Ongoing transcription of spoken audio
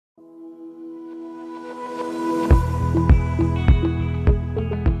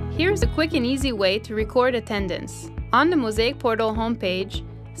is a quick and easy way to record attendance. On the Mozaïk-Portal homepage,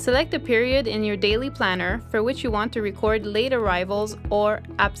 select a period in your daily planner for which you want to record late arrivals or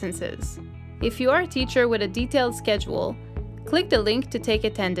absences. If you are a teacher with a detailed schedule, click the link to take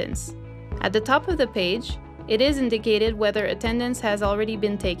attendance. At the top of the page, it is indicated whether attendance has already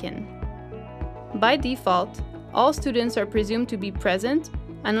been taken. By default, all students are presumed to be present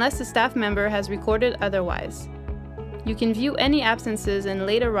unless a staff member has recorded otherwise. You can view any absences and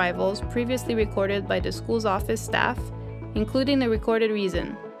late arrivals previously recorded by the school's office staff, including the recorded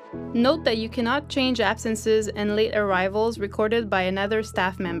reason. Note that you cannot change absences and late arrivals recorded by another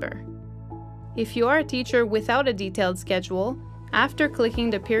staff member. If you are a teacher without a detailed schedule, after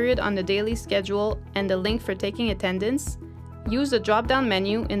clicking the period on the daily schedule and the link for taking attendance, use the drop-down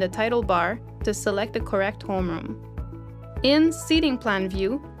menu in the title bar to select the correct homeroom. In Seating Plan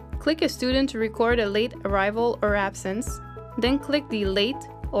view, click a student to record a late arrival or absence, then click the Late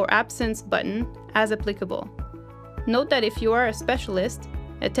or Absence button as applicable. Note that if you are a specialist,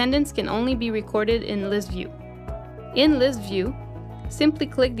 attendance can only be recorded in List View. In List View, simply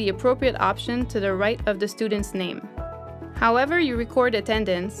click the appropriate option to the right of the student's name. However you record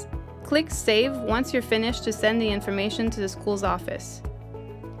attendance, click Save once you're finished to send the information to the school's office.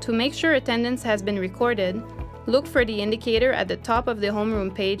 To make sure attendance has been recorded, look for the indicator at the top of the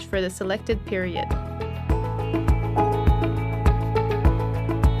homeroom page for the selected period.